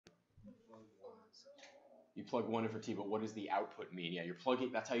You plug 1 in for t, but what does the output mean? Yeah, you're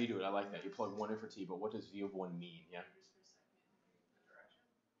plugging, that's how you do it. I like that. You plug 1 in for t, but what does v of 1 mean? Yeah?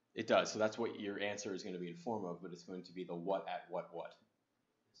 It does. So that's what your answer is going to be in form of, but it's going to be the what at what?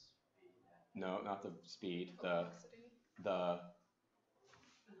 No, not the speed. The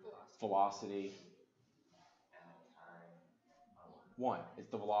velocity. 1. It's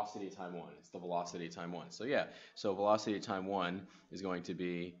the velocity time 1. It's the velocity time 1. So yeah, so velocity time 1 is going to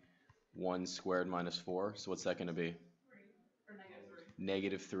be 1 squared minus 4. So what's that going to be?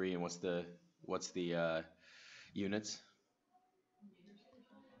 Negative 3. And what's the units?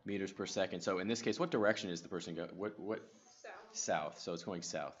 Meters per second. So in this case, what direction is the person going? What? South. So it's going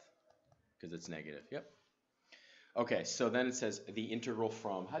south because it's negative. Yep. Okay, so then it says the integral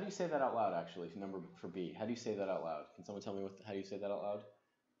from, how do you say that out loud actually, number for B? How do you say that out loud? Can someone tell me how do you say that out loud?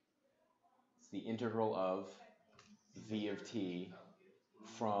 It's the integral of v of t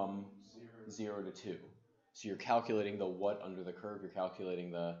from 0 to 2. So you're calculating the what under the curve, you're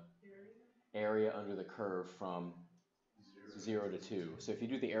calculating the area under the curve from 0 to 2. So if you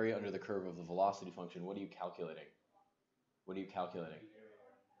do the area under the curve of the velocity function, what are you calculating? What are you calculating?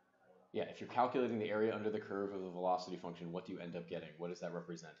 Yeah, if you're calculating the area under the curve of the velocity function, what do you end up getting? What does that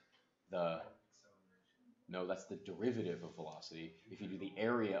represent? No, that's the derivative of velocity. If you do the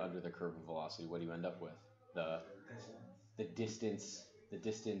area under the curve of velocity, what do you end up with? The distance, the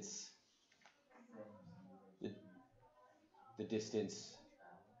distance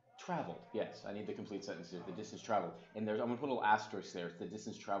traveled. Yes, I need the complete sentence here. The distance traveled. And I'm going to put a little asterisk there. It's the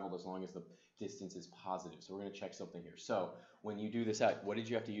distance traveled as long as the distance is positive. So we're going to check something here. So when you do this out, what did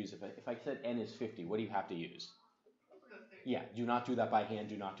you have to use? If I said n is 50, what do you have to use? Yeah, do not do that by hand.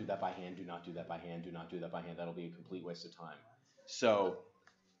 Do not do that by hand. Do not do that by hand. Do not do that by hand. That'll be a complete waste of time. So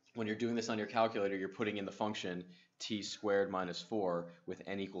when you're doing this on your calculator, you're putting in the function t squared minus 4 with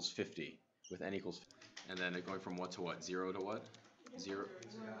n equals 50. With n equals 50. And then going from what to what? 0 to what? 0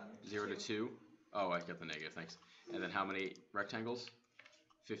 to 2. Oh, I got the negative, thanks. And then how many rectangles?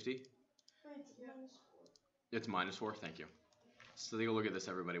 50? It's minus 4, thank you. So take a look at this,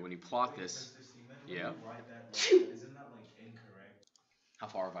 everybody. When you plot this, yeah. Isn't that like incorrect? How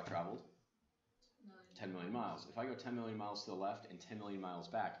far have I traveled? 10 million miles. If I go 10 million miles to the left and 10 million miles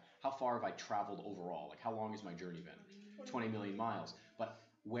back, how far have I traveled overall? Like how long has my journey been? 20 million miles. But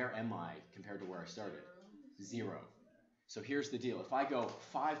where am I compared to where I started? 0. So here's the deal. If I go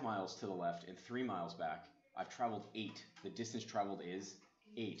 5 miles to the left and 3 miles back, I've traveled 8. The distance traveled is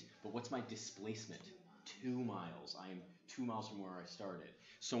 8. But what's my displacement? 2 miles. I am 2 miles from where I started.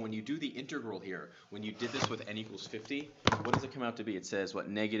 So when you do the integral here, when you did this with n equals 50, what does it come out to be? It says what,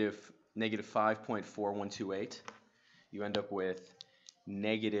 negative 5.4128. You end up with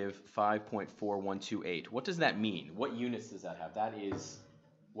negative 5.4128. What does that mean? What units does that have?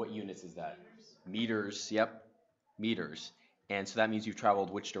 What units is that? Meters, yep, meters. And so that means you've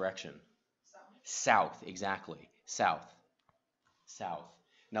traveled which direction? South, exactly. South.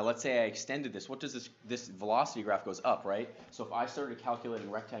 Now let's say I extended this. What does this velocity graph goes up, right? So if I started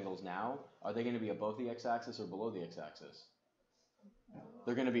calculating rectangles now, are they going to be above the x-axis or below the x-axis?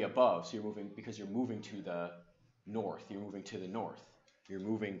 They're going to be above, so you're moving because you're moving to the north. You're moving to the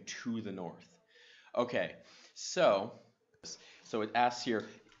north. Okay, so it asks here,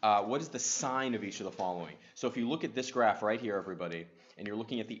 what is the sign of each of the following? So if you look at this graph right here, everybody, and you're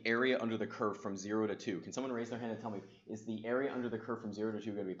looking at the area under the curve from 0 to 2, can someone raise their hand and tell me, is the area under the curve from 0 to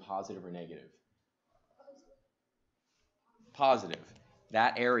 2 going to be positive or negative? Positive.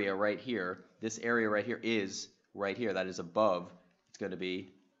 That area right here, this area right here is right here, that is above, it's going to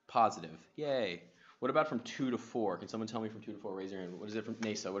be positive. Yay. What about from 2 to 4? Can someone tell me from 2 to 4? Raise your hand. What is it from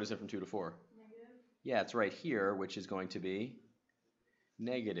Nasa? What is it from 2 to 4? Negative. Yeah, it's right here, which is going to be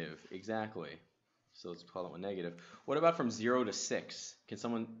negative. Exactly. So let's call that one negative. What about from 0 to 6? Can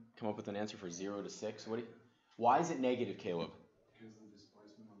someone come up with an answer for 0 to 6? Why is it negative, Caleb? Because the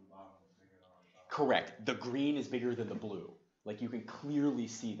displacement on the bottom is bigger than on the top. Correct. The green is bigger than the blue. Like you can clearly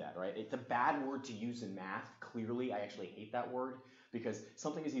see that, right? It's a bad word to use in math, clearly. I actually hate that word because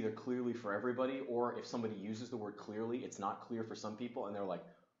something is either clearly for everybody, or if somebody uses the word clearly, it's not clear for some people and they're like,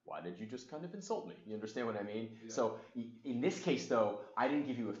 why did you just kind of insult me? You understand what I mean? Yeah. So in this case though, I didn't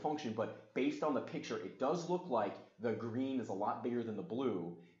give you a function, but based on the picture, it does look like the green is a lot bigger than the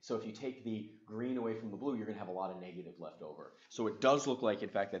blue. So if you take the green away from the blue, you're gonna have a lot of negative left over. So it does look like, in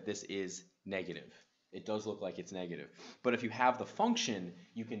fact, that this is negative. It does look like it's negative. But if you have the function,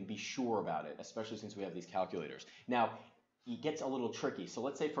 you can be sure about it, especially since we have these calculators. Now, it gets a little tricky. So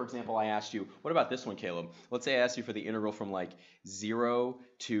let's say, for example, I asked you, what about this one, Caleb? Let's say I asked you for the integral from like 0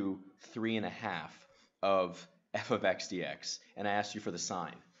 to 3.5 of f of x dx, and I asked you for the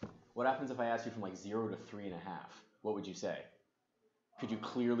sign. What happens if I ask you from like 0 to 3.5? What would you say? Could you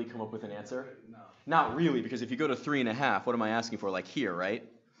clearly come up with an answer? No. Not really, because if you go to 3.5, what am I asking for? Like here, right?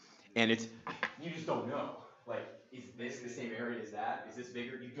 And it's, you just don't know. Like, is this the same area as that? Is this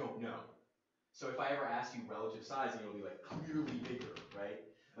bigger? You don't know. So if I ever ask you relative sizing, it'll be like clearly bigger, right?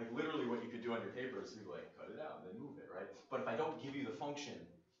 Like literally what you could do on your paper is be like, cut it out and then move it, right? But if I don't give you the function,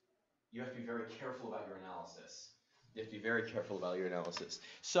 you have to be very careful about your analysis. You have to be very careful about your analysis.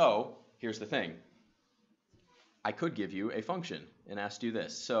 So here's the thing. I could give you a function and ask you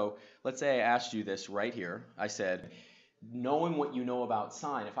this. So let's say I asked you this right here. I said, knowing what you know about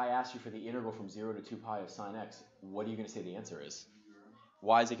sine, if I asked you for the integral from 0 to 2 pi of sine x, what are you going to say the answer is?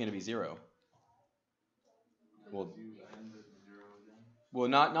 Why is it going to be 0? Well, You end at 0 again? well,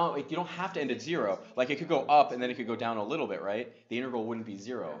 no, you don't have to end at 0. Like it could go up and then it could go down a little bit, right? The integral wouldn't be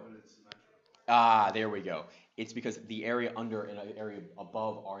 0. Yeah, but it's symmetrical. Ah, there we go. It's because the area under and the area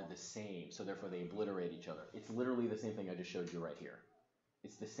above are the same, so therefore they obliterate each other. It's literally the same thing I just showed you right here.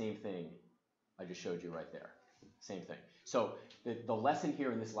 It's the same thing I just showed you right there. Same thing. So the lesson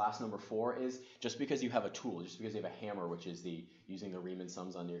here in this last number 4 is just because you have a tool, just because you have a hammer, which is using the Riemann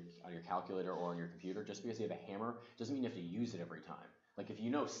sums on your calculator or on your computer, just because you have a hammer doesn't mean you have to use it every time. Like if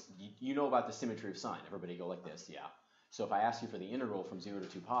you know about the symmetry of sine, everybody go like this, yeah. So if I ask you for the integral from 0 to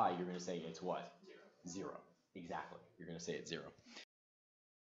 2 pi, you're going to say it's what? 0. Exactly. You're going to say it's 0.